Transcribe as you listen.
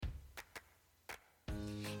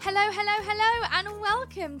Hello, and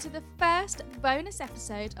welcome to the first bonus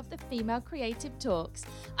episode of the Female Creative Talks.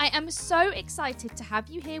 I am so excited to have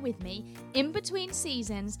you here with me in between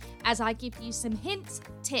seasons as I give you some hints,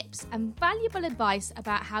 tips, and valuable advice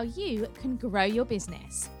about how you can grow your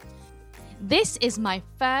business. This is my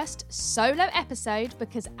first solo episode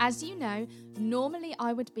because, as you know, normally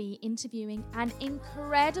I would be interviewing an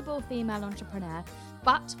incredible female entrepreneur,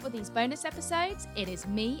 but for these bonus episodes, it is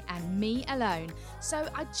me and me alone. So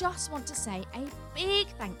I just want to say a big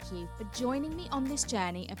thank you for joining me on this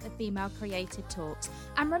journey of the Female Creative Talks.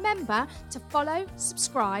 And remember to follow,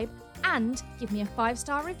 subscribe, and give me a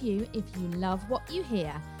 5-star review if you love what you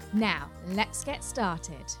hear. Now, let's get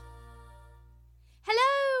started.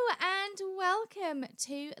 Hello and welcome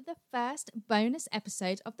to the first bonus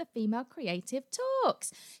episode of the Female Creative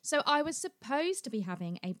Talks. So I was supposed to be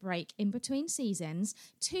having a break in between seasons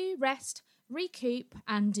to rest, recoup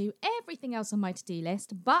and do everything else on my to-do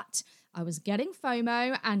list, but I was getting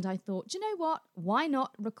FOMO and I thought, do you know what? Why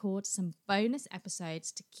not record some bonus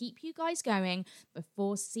episodes to keep you guys going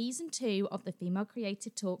before season 2 of the Female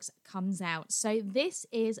Creative Talks comes out? So this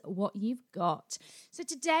is what you've got. So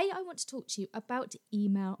today I want to talk to you about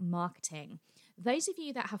email marketing. Those of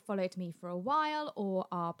you that have followed me for a while or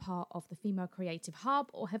are part of the Female Creative Hub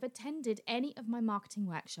or have attended any of my marketing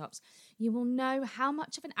workshops, you will know how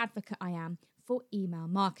much of an advocate I am for email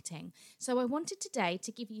marketing. So I wanted today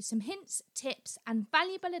to give you some hints, tips, and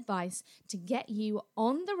valuable advice to get you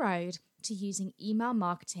on the road to using email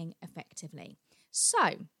marketing effectively.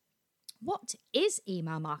 So, what is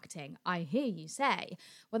email marketing? I hear you say.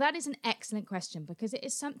 Well, that is an excellent question because it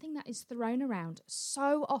is something that is thrown around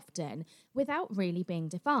so often without really being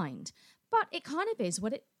defined. But it kind of is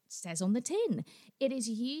what it says on the tin. It is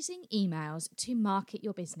using emails to market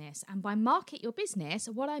your business. And by market your business,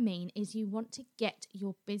 what I mean is you want to get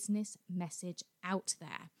your business message out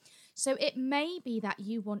there. So it may be that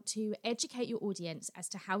you want to educate your audience as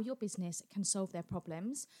to how your business can solve their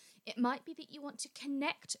problems. It might be that you want to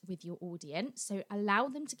connect with your audience, so allow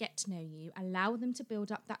them to get to know you, allow them to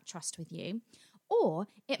build up that trust with you. Or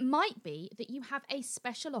it might be that you have a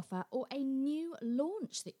special offer or a new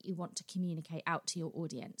launch that you want to communicate out to your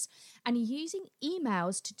audience. And using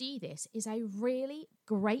emails to do this is a really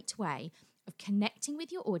great way of connecting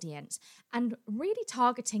with your audience and really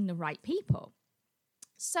targeting the right people.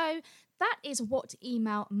 So that is what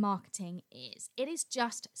email marketing is. It is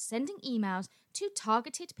just sending emails to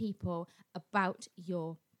targeted people about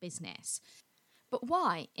your business. But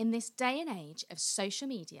why, in this day and age of social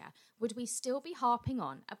media, would we still be harping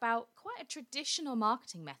on about quite a traditional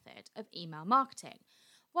marketing method of email marketing?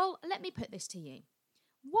 Well, let me put this to you.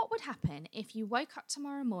 What would happen if you woke up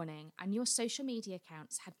tomorrow morning and your social media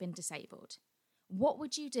accounts had been disabled? What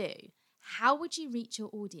would you do? How would you reach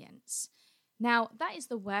your audience? Now, that is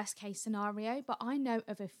the worst case scenario, but I know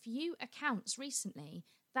of a few accounts recently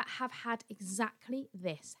that have had exactly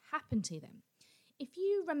this happen to them. If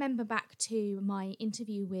you remember back to my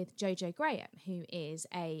interview with Jojo Graham, who is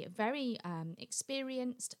a very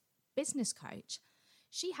experienced business coach,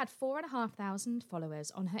 she had 4,500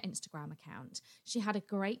 followers on her Instagram account. She had a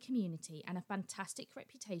great community and a fantastic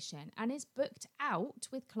reputation and is booked out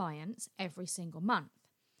with clients every single month.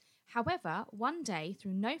 However, one day,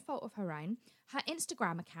 through no fault of her own, her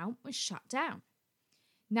Instagram account was shut down.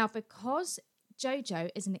 Now, because Jojo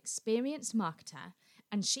is an experienced marketer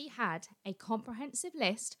and she had a comprehensive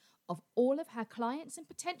list of all of her clients and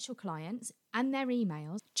potential clients and their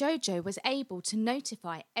emails, Jojo was able to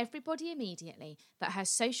notify everybody immediately that her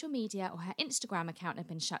social media or her Instagram account had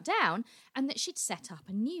been shut down and that she'd set up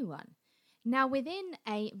a new one. Now, within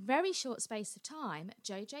a very short space of time,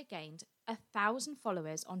 Jojo gained 1,000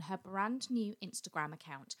 followers on her brand new Instagram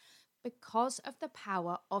account because of the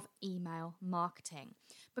power of email marketing.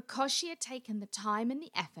 Because she had taken the time and the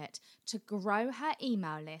effort to grow her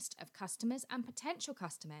email list of customers and potential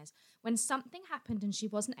customers, when something happened and she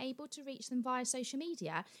wasn't able to reach them via social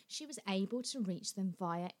media, she was able to reach them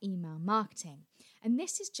via email marketing. And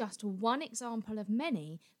this is just one example of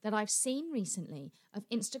many that I've seen recently of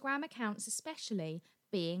Instagram accounts especially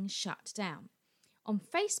being shut down. On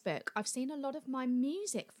Facebook, I've seen a lot of my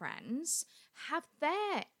music friends have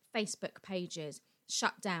their Facebook pages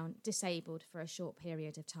shut down, disabled for a short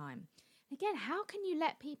period of time. Again, how can you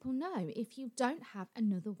let people know if you don't have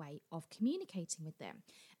another way of communicating with them?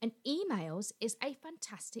 And emails is a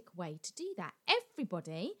fantastic way to do that.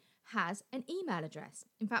 Everybody has an email address.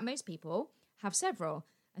 In fact, most people have several.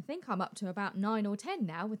 I think I'm up to about 9 or 10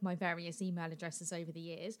 now with my various email addresses over the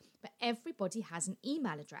years, but everybody has an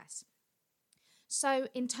email address. So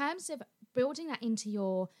in terms of building that into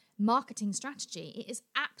your marketing strategy, it is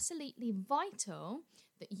absolutely vital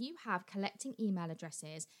that you have collecting email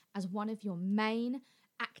addresses as one of your main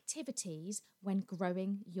activities when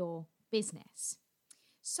growing your business.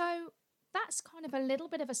 So that's kind of a little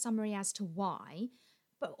bit of a summary as to why,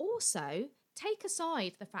 but also take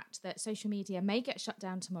aside the fact that social media may get shut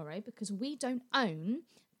down tomorrow because we don't own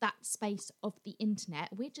that space of the internet.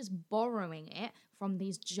 We're just borrowing it from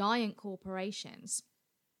these giant corporations.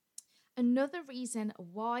 Another reason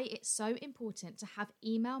why it's so important to have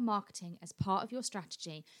email marketing as part of your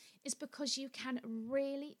strategy is because you can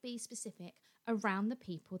really be specific around the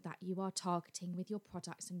people that you are targeting with your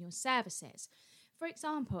products and your services. For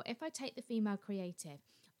example, if I take the female creative,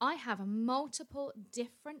 I have multiple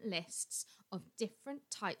different lists of different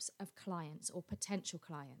types of clients or potential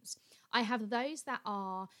clients. I have those that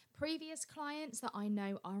are previous clients that I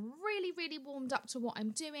know are really, really warmed up to what I'm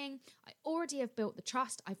doing. I already have built the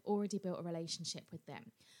trust. I've already built a relationship with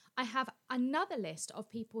them. I have another list of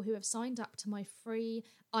people who have signed up to my free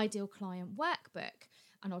Ideal Client Workbook,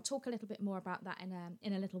 and I'll talk a little bit more about that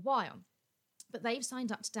in a little while. But they've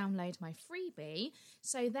signed up to download my freebie,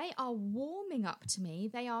 so they are warming up to me.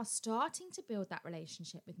 They are starting to build that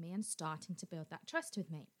relationship with me and starting to build that trust with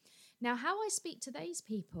me. Now, how I speak to those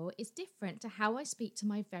people is different to how I speak to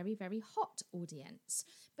my very, very hot audience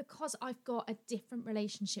because I've got a different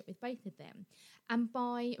relationship with both of them. And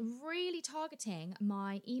by really targeting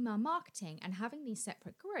my email marketing and having these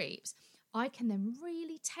separate groups, I can then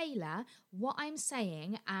really tailor what I'm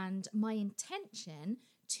saying and my intention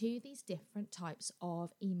to these different types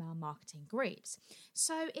of email marketing groups.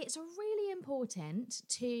 So it's really important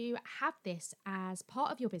to have this as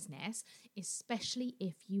part of your business, especially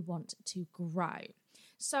if you want to grow.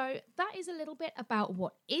 So that is a little bit about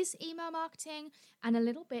what is email marketing and a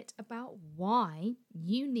little bit about why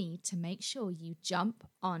you need to make sure you jump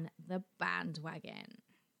on the bandwagon.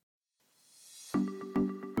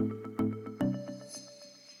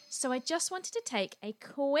 So I just wanted to take a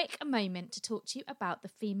quick moment to talk to you about the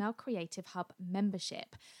Female Creative Hub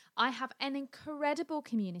membership. I have an incredible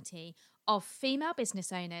community of female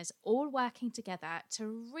business owners all working together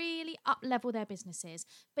to really up-level their businesses,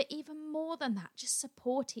 but even more than that, just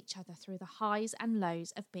support each other through the highs and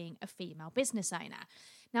lows of being a female business owner.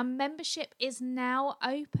 Now, membership is now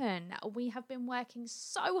open. We have been working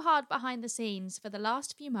so hard behind the scenes for the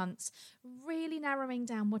last few months, really narrowing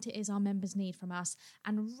down what it is our members need from us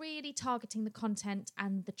and really targeting the content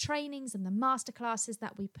and the trainings and the masterclasses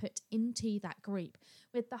that we put into that group,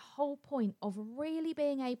 with the whole point of really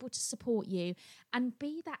being able to support you and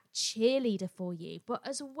be that cheerleader for you, but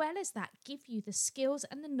as well as that, give you the skills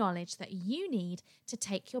and the knowledge that you need to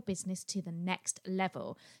take your business to the next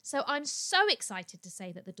level. So I'm so excited to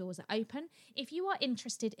say that the doors are open. If you are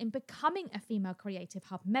interested in becoming a Female Creative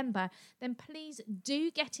Hub member, then please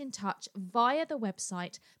do get in touch via the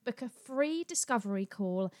website, book a free discovery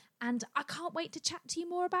call, and I can't wait to chat to you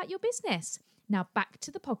more about your business. Now back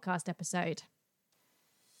to the podcast episode.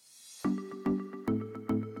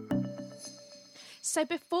 So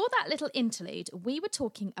before that little interlude, we were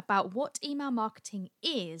talking about what email marketing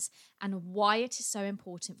is and why it is so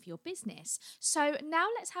important for your business. So now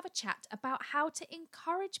let's have a chat about how to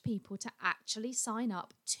encourage people to actually sign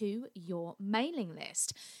up to your mailing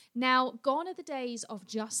list. Now, gone are the days of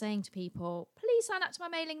just saying to people, please sign up to my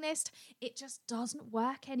mailing list. It just doesn't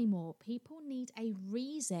work anymore. People need a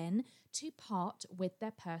reason to part with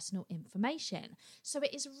their personal information. So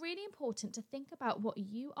it is really important to think about what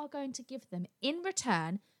you are going to give them in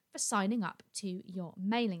return for signing up to your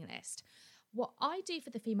mailing list. What I do for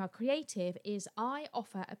the Female Creative is I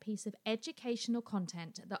offer a piece of educational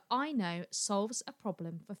content that I know solves a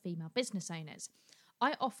problem for female business owners.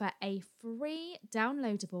 I offer a free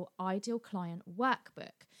downloadable Ideal Client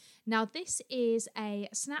Workbook. Now, this is a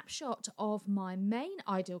snapshot of my main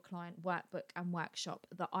Ideal Client Workbook and workshop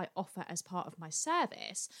that I offer as part of my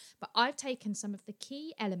service, but I've taken some of the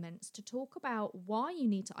key elements to talk about why you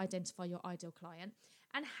need to identify your ideal client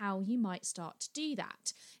and how you might start to do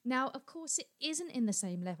that. Now, of course, it isn't in the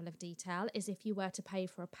same level of detail as if you were to pay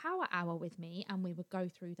for a power hour with me and we would go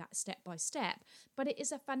through that step by step, but it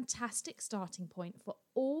is a fantastic starting point for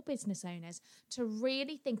all business owners to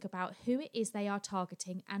really think about who it is they are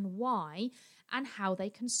targeting and why, and how they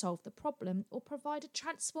can solve the problem or provide a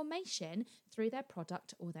transformation through their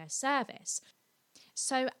product or their service.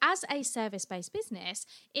 So as a service-based business,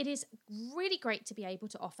 it is really great to be able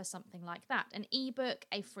to offer something like that, an ebook,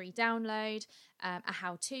 a free download, a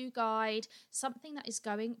how-to guide, something that is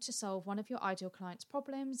going to solve one of your ideal clients'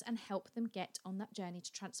 problems and help them get on that journey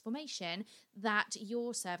to transformation that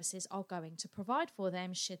your services are going to provide for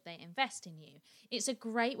them should they invest in you. It's a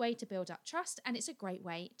great way to build up trust, and it's a great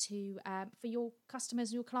way to for your customers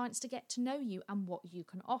and your clients to get to know you and what you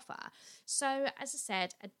can offer. So as I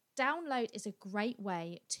said, a download is a great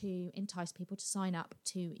way to entice people to sign up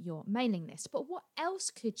to your mailing list. But what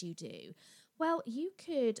else could you do? Well, you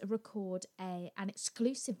could record an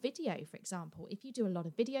exclusive video, for example. If you do a lot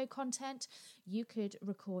of video content, you could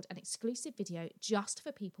record an exclusive video just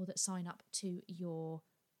for people that sign up to your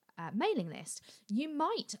mailing list. You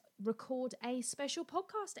might record a special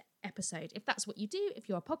podcast episode. If that's what you do, if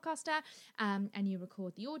you're a podcaster and you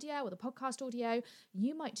record the audio or the podcast audio,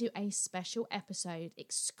 you might do a special episode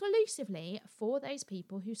exclusively for those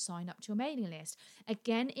people who sign up to your mailing list.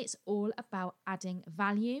 Again, it's all about adding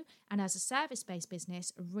value, and as a service-based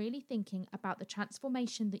business, really thinking about the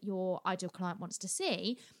transformation that your ideal client wants to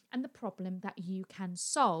see and the problem that you can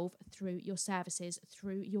solve through your services,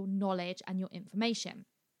 through your knowledge and your information.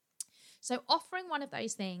 So offering one of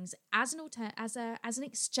those things as an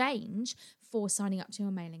exchange for signing up to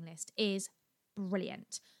your mailing list is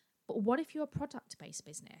brilliant. But what if you're a product-based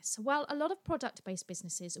business? Well, a lot of product-based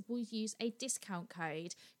businesses will use a discount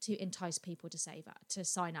code to entice people to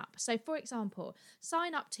sign up. So, for example,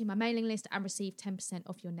 sign up to my mailing list and receive 10%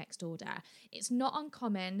 off your next order. It's not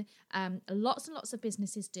uncommon. Lots and lots of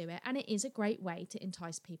businesses do it, and it is a great way to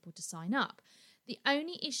entice people to sign up. The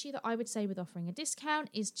only issue that I would say with offering a discount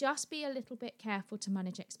is just be a little bit careful to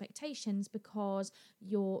manage expectations, because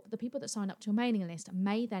the people that sign up to your mailing list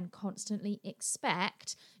may then constantly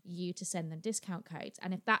expect you to send them discount codes.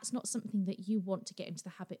 And if that's not something that you want to get into the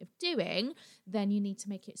habit of doing, then you need to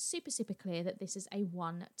make it super, super clear that this is a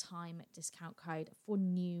one-time discount code for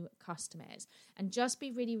new customers. And just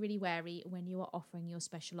be really, really wary when you are offering your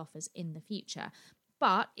special offers in the future.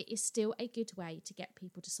 But it is still a good way to get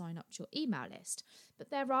people to sign up to your email list. But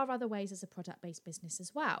there are other ways as a product-based business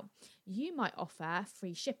as well. You might offer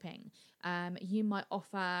free shipping. You might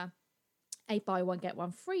offer a buy one get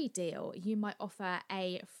one free deal. You might offer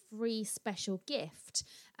a free special gift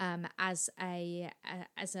as a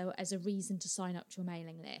reason to sign up to your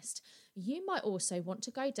mailing list. You might also want to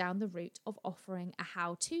go down the route of offering a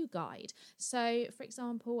how-to guide. So, for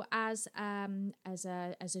example, as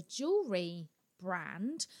a jewelry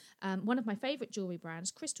brand, one of my favorite jewelry brands,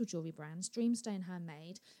 crystal jewelry brands, Dreamstone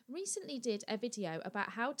Handmade, recently did a video about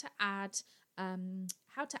how to add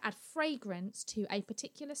fragrance to a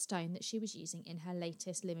particular stone that she was using in her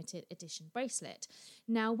latest limited edition bracelet.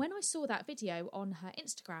 Now, when I saw that video on her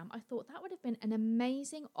Instagram, I thought that would have been an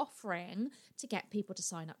amazing offering to get people to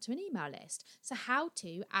sign up to an email list. So how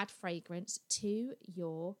to add fragrance to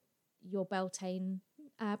your Beltane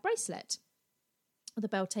bracelet, the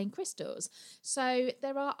Beltane crystals. So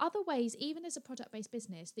there are other ways, even as a product-based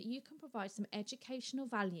business, that you can provide some educational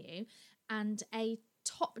value and a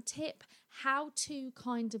top tip how-to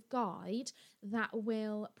kind of guide that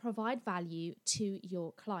will provide value to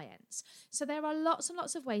your clients. So there are lots and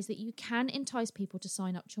lots of ways that you can entice people to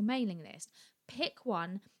sign up to your mailing list. Pick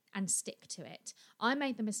one and stick to it. I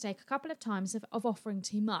made the mistake a couple of times of offering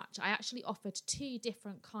too much. I actually offered 2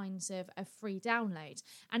 different kinds of free downloads,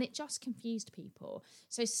 and it just confused people.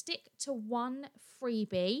 So stick to one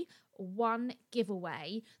freebie, one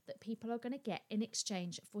giveaway that people are going to get in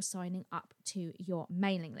exchange for signing up to your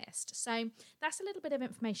mailing list. So that's a little bit of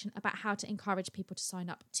information about how to encourage people to sign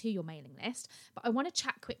up to your mailing list. But I want to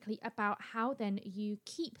chat quickly about how then you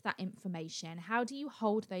keep that information. How do you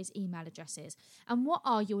hold those email addresses? And what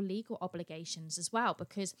are your legal obligations as well?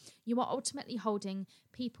 Because you are ultimately holding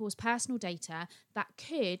people's personal data that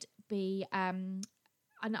could be an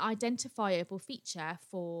identifiable feature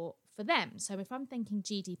for them. So if I'm thinking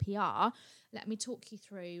GDPR, let me talk you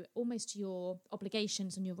through almost your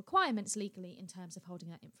obligations and your requirements legally in terms of holding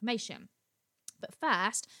that information. But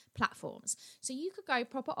first, platforms. So you could go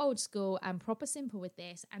proper old school and proper simple with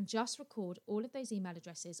this and just record all of those email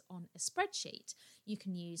addresses on a spreadsheet. You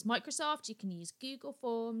can use Microsoft, you can use Google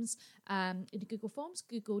Forms,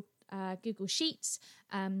 Google Sheets.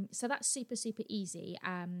 So that's super, super easy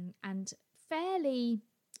and fairly.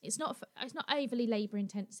 It's not overly labour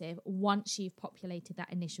intensive once you've populated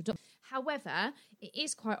that initial document. However, it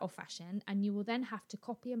is quite old-fashioned, and you will then have to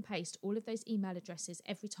copy and paste all of those email addresses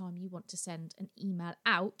every time you want to send an email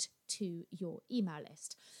out to your email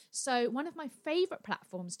list. So one of my favourite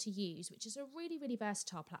platforms to use, which is a really, really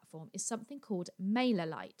versatile platform, is something called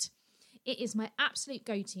MailerLite. It is my absolute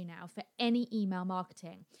go-to now for any email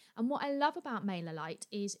marketing. And what I love about MailerLite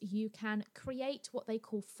is you can create what they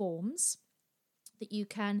call forms that you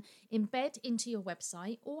can embed into your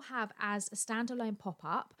website or have as a standalone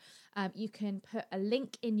pop-up. You can put a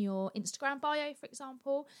link in your Instagram bio, for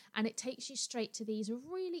example, and it takes you straight to these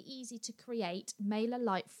really easy to create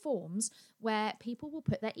MailerLite forms where people will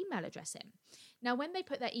put their email address in. Now, when they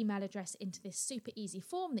put their email address into this super easy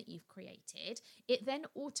form that you've created, it then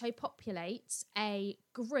auto-populates a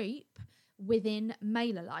group within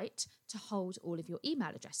MailerLite to hold all of your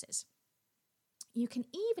email addresses. You can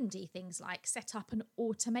even do things like set up an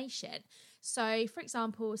automation. So, for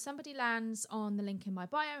example, somebody lands on the link in my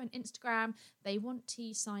bio on Instagram. They want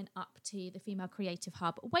to sign up to the Female Creative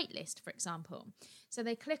Hub waitlist, for example. So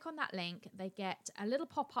they click on that link. They get a little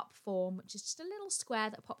pop-up form, which is just a little square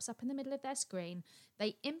that pops up in the middle of their screen.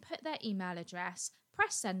 They input their email address,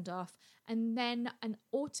 press send off, and then an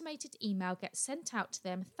automated email gets sent out to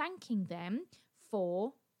them thanking them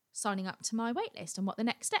for signing up to my waitlist and what the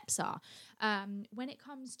next steps are. When it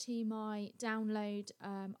comes to my download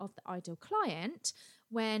of the Ideal Client,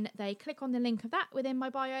 when they click on the link of that within my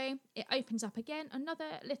bio, it opens up again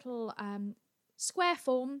another little square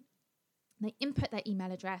form. They input their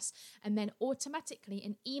email address, and then automatically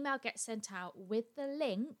an email gets sent out with the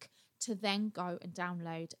link to then go and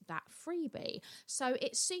download that freebie. So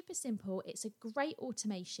it's super simple. It's a great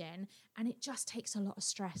automation, and it just takes a lot of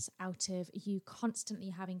stress out of you constantly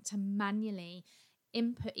having to manually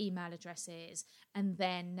input email addresses and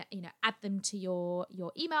then add them to your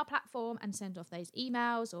email platform and send off those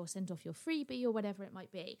emails or send off your freebie or whatever it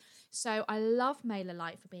might be. So I love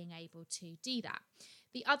MailerLite for being able to do that.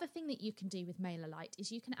 The other thing that you can do with MailerLite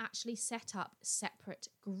is you can actually set up separate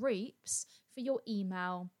groups for your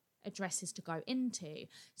email addresses to go into.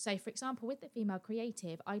 So, for example, with the Female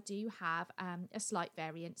Creative, I do have a slight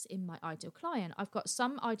variance in my Ideal Client. I've got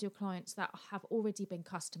some Ideal Clients that have already been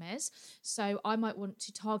customers, so I might want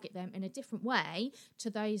to target them in a different way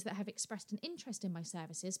to those that have expressed an interest in my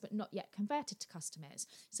services but not yet converted to customers.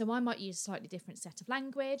 So I might use a slightly different set of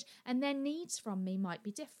language, and their needs from me might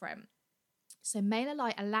be different. So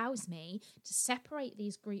MailerLite allows me to separate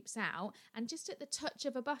these groups out, and just at the touch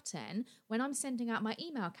of a button, when I'm sending out my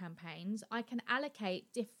email campaigns, I can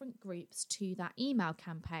allocate different groups to that email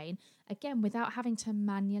campaign, again, without having to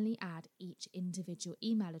manually add each individual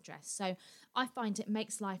email address. So I find it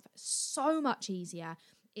makes life so much easier.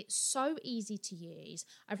 It's so easy to use.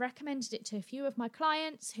 I've recommended it to a few of my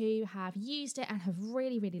clients who have used it and have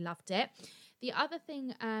really, really loved it. The other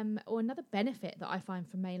thing, or another benefit that I find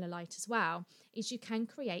from MailerLite as well, is you can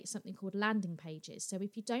create something called landing pages. So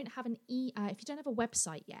if you don't have if you don't have a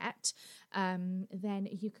website yet, then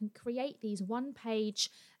you can create these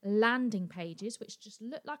one-page landing pages, which just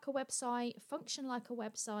look like a website, function like a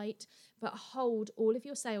website, but hold all of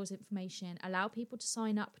your sales information, allow people to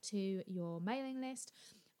sign up to your mailing list.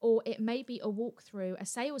 Or it may be a walkthrough, a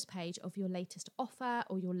sales page of your latest offer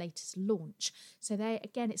or your latest launch. So there,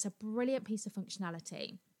 again, it's a brilliant piece of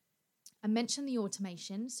functionality. I mentioned the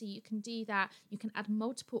automation, so you can do that. You can add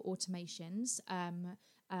multiple automations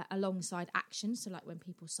alongside actions, so like when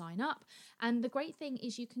people sign up. And the great thing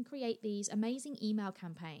is you can create these amazing email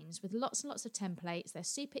campaigns with lots and lots of templates. They're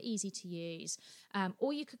super easy to use.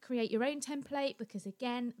 Or you could create your own template, because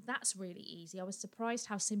again, that's really easy. I was surprised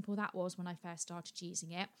how simple that was when I first started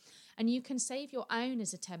using it. And you can save your own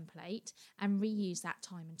as a template and reuse that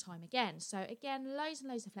time and time again. So again, loads and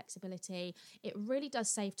loads of flexibility. It really does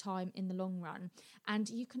save time in the long run. And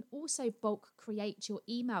you can also bulk create your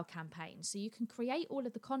email campaign. So you can create all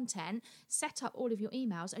of the content, set up all of your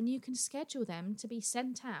emails, and you can schedule them to be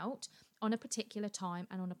sent out on a particular time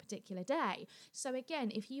and on a particular day. So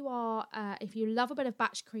again, if you love a bit of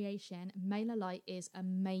batch creation, MailerLite is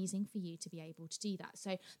amazing for you to be able to do that.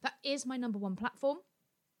 So that is my number one platform.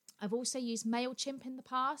 I've also used MailChimp in the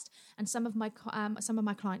past, and some of my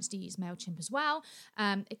clients do use MailChimp as well.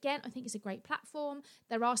 Again, I think it's a great platform.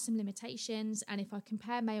 There are some limitations, and if I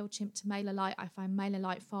compare MailChimp to MailerLite, I find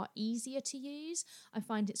MailerLite far easier to use. I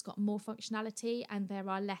find it's got more functionality, and there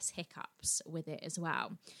are less hiccups with it as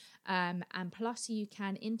well. And plus, you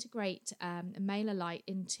can integrate MailerLite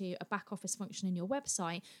into a back office function in your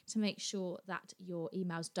website to make sure that your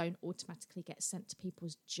emails don't automatically get sent to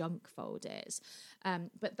people's junk folders.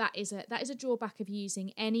 But that is a drawback of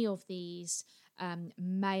using any of these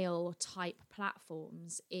mail type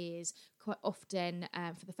platforms, is quite often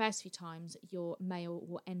for the first few times your mail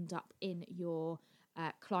will end up in your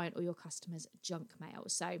client or your customer's junk mail.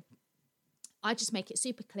 So I just make it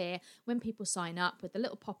super clear when people sign up with the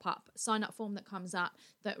little pop-up sign-up form that comes up,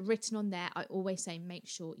 that written on there, I always say make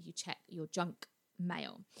sure you check your junk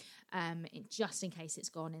mail, just in case it's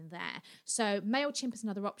gone in there. So MailChimp is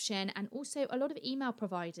another option, and also a lot of email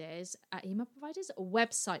providers,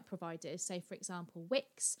 website providers. So for example,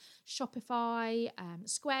 Wix, Shopify,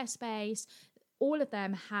 Squarespace, all of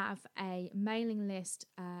them have a mailing list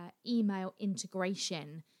email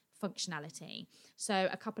integration functionality. So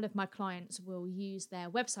a couple of my clients will use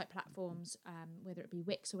their website platforms, whether it be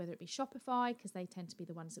Wix or whether it be Shopify, because they tend to be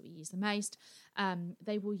the ones that we use the most.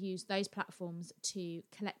 They will use those platforms to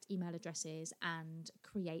collect email addresses and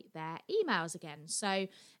create their emails again. So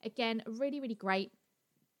again, really, really great.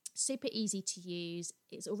 Super easy to use.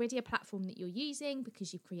 It's already a platform that you're using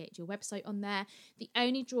because you've created your website on there. The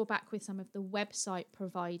only drawback with some of the website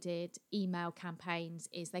provided email campaigns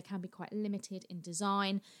is they can be quite limited in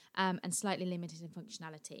design and slightly limited in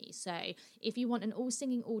functionality. So if you want an all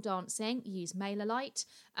singing, all dancing, use MailerLite.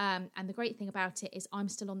 And the great thing about it is I'm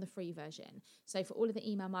still on the free version. So for all of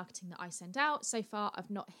the email marketing that I send out so far,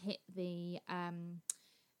 I've not hit the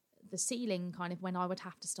ceiling kind of when I would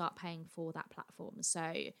have to start paying for that platform.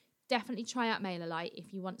 So definitely try out MailerLite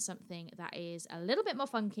if you want something that is a little bit more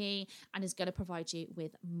funky and is going to provide you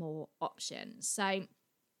with more options. So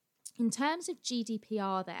in terms of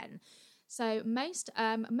GDPR then, so most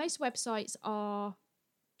websites are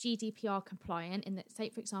GDPR compliant in that, say,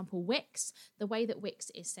 for example, Wix, the way that Wix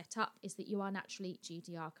is set up is that you are naturally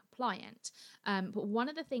GDPR compliant. But one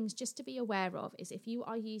of the things just to be aware of is if you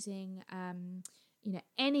are using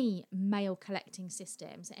any mail collecting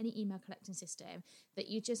system, so any email collecting system, that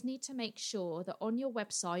you just need to make sure that on your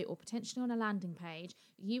website or potentially on a landing page,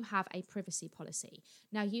 you have a privacy policy.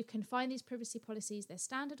 Now, you can find these privacy policies. They're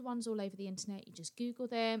standard ones all over the internet. You just Google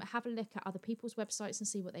them, have a look at other people's websites and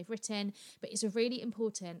see what they've written. But it's really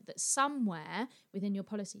important that somewhere within your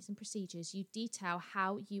policies and procedures, you detail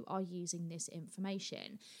how you are using this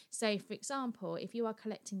information. So, for example, if you are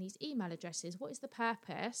collecting these email addresses, what is the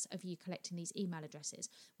purpose of you collecting these email addresses?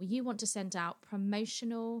 Well, you want to send out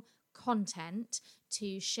promotional content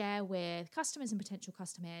to share with customers and potential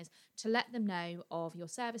customers to let them know of your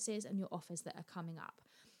services and your offers that are coming up.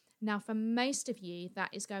 Now, for most of you,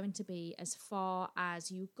 that is going to be as far as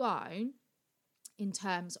you go in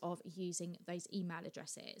terms of using those email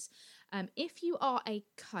addresses. If you are a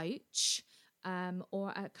coach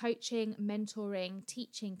or a coaching, mentoring,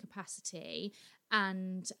 teaching capacity,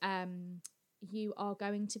 and you are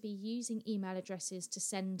going to be using email addresses to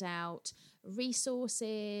send out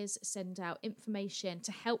resources, send out information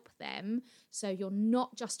to help them. So you're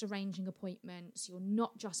not just arranging appointments, you're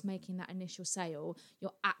not just making that initial sale,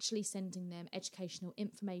 you're actually sending them educational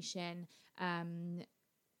information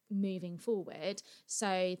moving forward.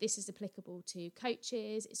 So this is applicable to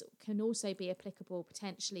coaches. It can also be applicable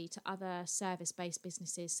potentially to other service-based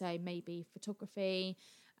businesses, so maybe photography.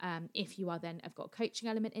 If you are then have got a coaching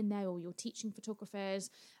element in there or you're teaching photographers,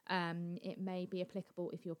 it may be applicable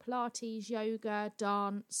if you're Pilates, yoga,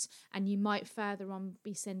 dance, and you might further on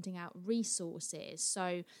be sending out resources.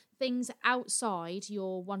 So things outside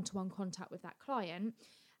your one-to-one contact with that client.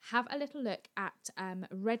 Have a little look at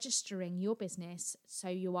registering your business so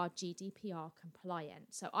you are GDPR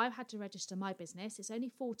compliant. So I've had to register my business. It's only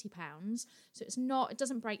 £40, so it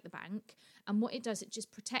doesn't break the bank. And what it does, it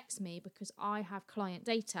just protects me because I have client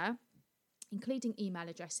data, including email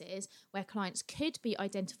addresses, where clients could be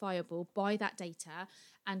identifiable by that data.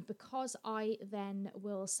 And because I then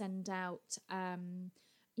will send out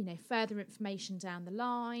further information down the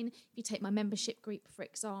line. If you take my membership group, for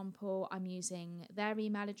example, I'm using their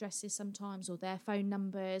email addresses sometimes or their phone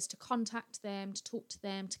numbers to contact them, to talk to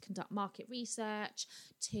them, to conduct market research,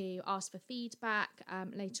 to ask for feedback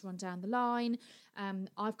later on down the line.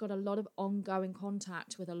 I've got a lot of ongoing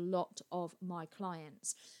contact with a lot of my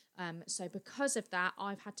clients. So because of that,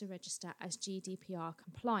 I've had to register as GDPR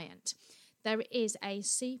compliant. There is a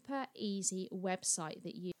super easy website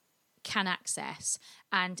that you can access,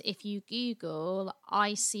 and if you Google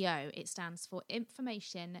ICO, it stands for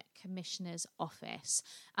Information Commissioner's Office,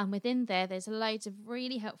 and within there's loads of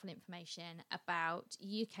really helpful information about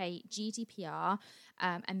UK GDPR,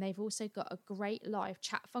 and they've also got a great live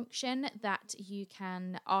chat function that you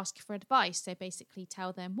can ask for advice. So basically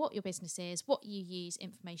tell them what your business is, what you use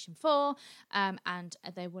information for, and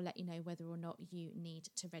they will let you know whether or not you need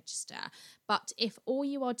to register. But if all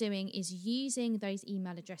you are doing is using those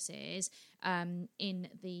email addresses in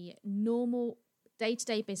the normal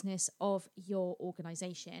day-to-day business of your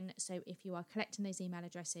organisation, so if you are collecting those email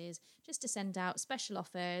addresses just to send out special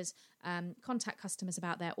offers, contact customers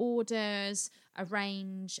about their orders,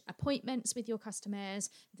 arrange appointments with your customers,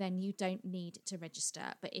 then you don't need to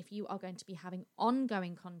register. But if you are going to be having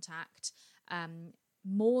ongoing contact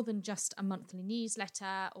more than just a monthly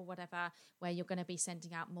newsletter or whatever, where you're going to be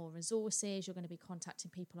sending out more resources, you're going to be contacting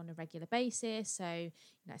people on a regular basis. So,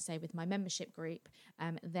 say with my membership group,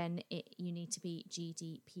 then you need to be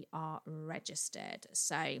GDPR registered.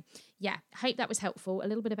 So yeah, hope that was helpful. A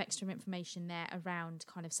little bit of extra information there around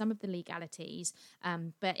kind of some of the legalities.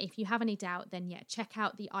 But if you have any doubt, then check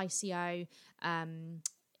out the ICO.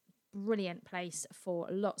 Brilliant place for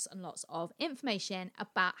lots and lots of information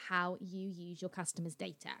about how you use your customers'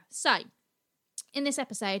 data. So in this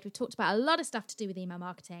episode, we've talked about a lot of stuff to do with email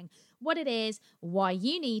marketing, what it is, why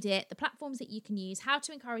you need it, the platforms that you can use, how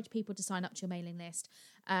to encourage people to sign up to your mailing list,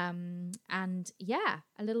 and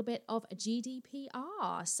a little bit of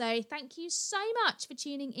GDPR. So thank you so much for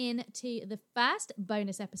tuning in to the first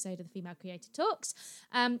bonus episode of the Female Creator Talks.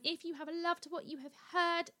 If you have loved what you have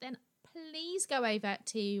heard, then please go over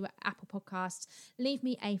to Apple Podcasts, leave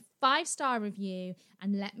me a 5-star review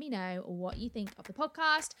and let me know what you think of the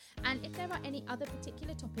podcast. And if there are any other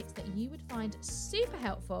particular topics that you would find super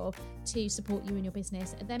helpful to support you in your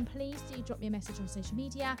business, then please do drop me a message on social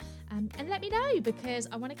media and let me know, because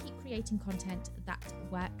I want to keep creating content that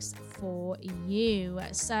works for you.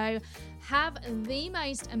 So have the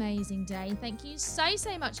most amazing day. Thank you so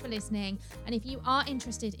much for listening. And if you are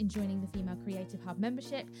interested in joining the Female Creative Hub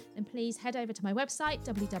membership, then please head over to my website,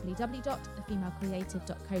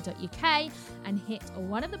 www.thefemalecreative.co.uk, and hit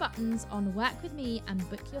one of the buttons on Work With Me and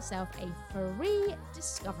book yourself a free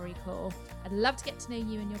discovery call. I'd love to get to know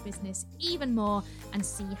you and your business even more and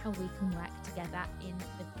see how we can work together in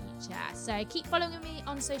the future. So keep following me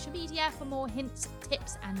on social media for more hints,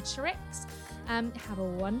 tips and tricks. Have a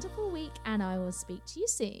wonderful week, and I will speak to you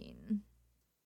soon.